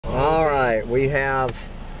right, we have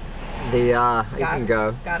the, you can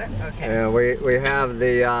go. Got it? Okay. Yeah, we have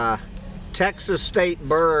the Texas state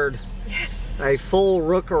bird. Yes. A full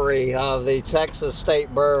rookery of the Texas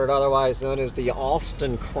state bird, otherwise known as the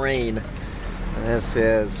Austin crane. This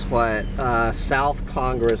is what South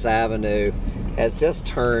Congress Avenue has just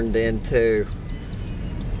turned into.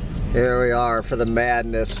 Here we are for the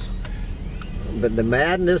madness. But the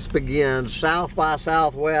madness begins South by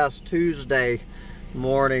Southwest Tuesday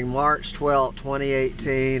morning, March 12th,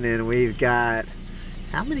 2018, and we've got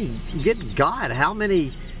how many, good God, how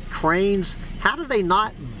many cranes? How do they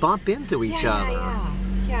not bump into each other?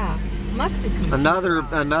 Yeah. Must be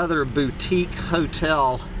another boutique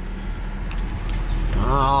hotel.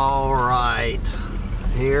 All right,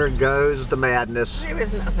 here goes the madness. There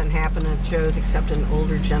was nothing happening at Joe's except an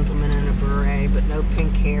older gentleman in a beret, but no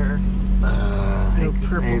pink hair. No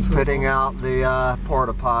purple. They're putting out the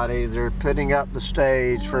porta potties. They're putting up the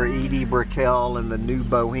stage for Edie Brickell and the New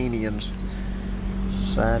Bohemians.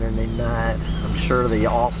 Saturday night. I'm sure the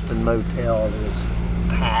Austin Motel is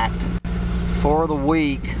packed for the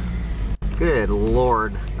week. Good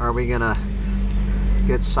Lord, are we gonna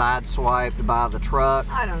get sideswiped by the truck?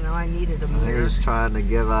 I don't know, I needed a mirror. He's trying to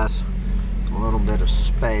give us a little bit of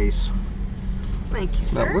space. Thank you,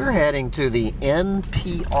 sir. But we're heading to the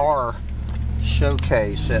NPR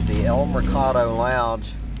showcase at the El Mercado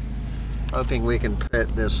Lounge, hoping we can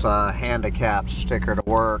put this handicap sticker to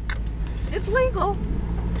work. It's legal.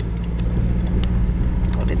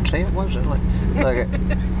 I didn't say it wasn't. Look at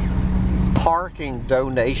parking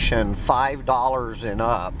donation $5 and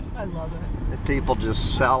up. I love it. The people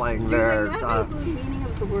just selling their. Do they not know the meaning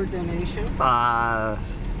of the word donation?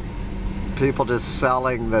 People just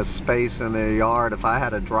selling the space in their yard. If I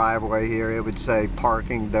had a driveway here, it would say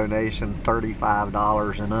parking donation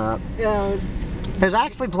 $35 and up. Yeah. There's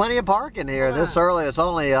actually plenty of parking here this early. It's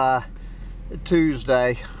only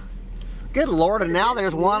Tuesday. Good Lord! And now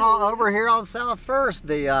there's one over here on South First.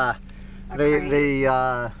 The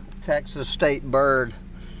Texas state bird.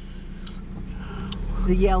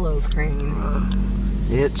 The yellow crane.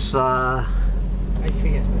 It's I see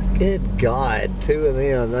it. Good God, two of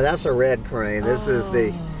them. Now, that's a red crane. This is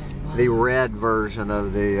the red version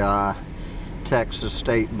of the Texas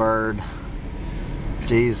state bird.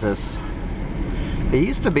 Jesus. It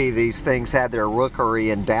used to be these things had their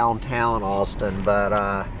rookery in downtown Austin,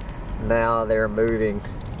 but now they're moving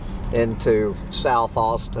into South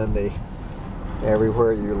Austin.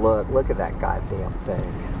 Everywhere you look at that goddamn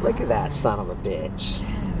thing. Look at that son of a bitch.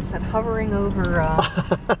 Is that hovering over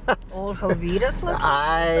old Jovitas?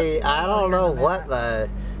 I don't know what the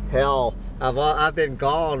hell. I've been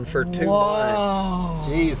gone for 2 months.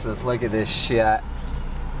 Jesus, look at this shit.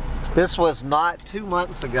 This was not 2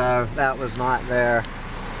 months ago. That was not there.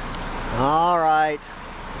 All right.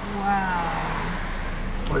 Wow.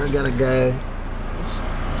 We're gonna go.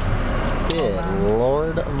 Good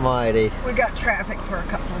Lord Almighty. We got traffic for a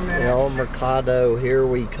couple of minutes. El Mercado, here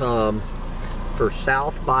we come for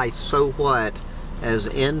South by So What, as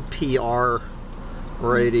NPR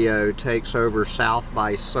radio takes over South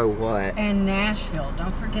by So What. And Nashville.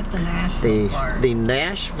 Don't forget the Nashville part. The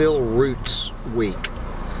Nashville Roots Week.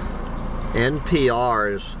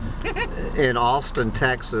 NPR is in Austin,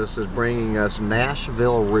 Texas, is bringing us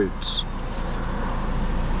Nashville Roots.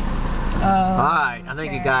 Oh, all right, I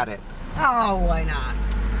think you got it. Oh, why not?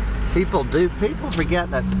 People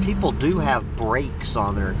forget that people do have brakes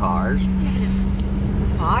on their cars. It's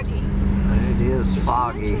foggy. It is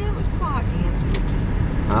foggy. It was foggy and sticky.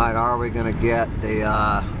 All right, are we gonna get the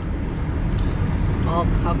all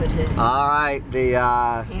coveted? All right, the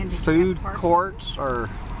food courts or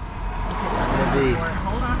maybe.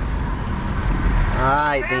 Hold on. All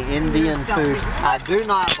right, the Indian food. I do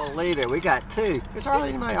not believe it. We got two. There's hardly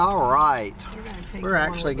anybody. All right. We're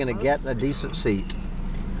actually going to get a decent seat.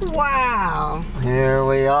 Wow. Here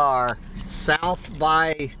we are. South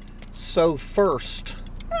by So First.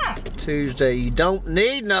 Tuesday. You don't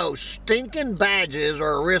need no stinking badges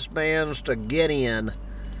or wristbands to get in.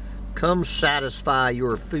 Come satisfy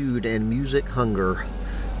your food and music hunger.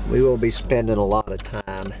 We will be spending a lot of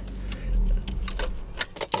time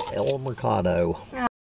at El Mercado.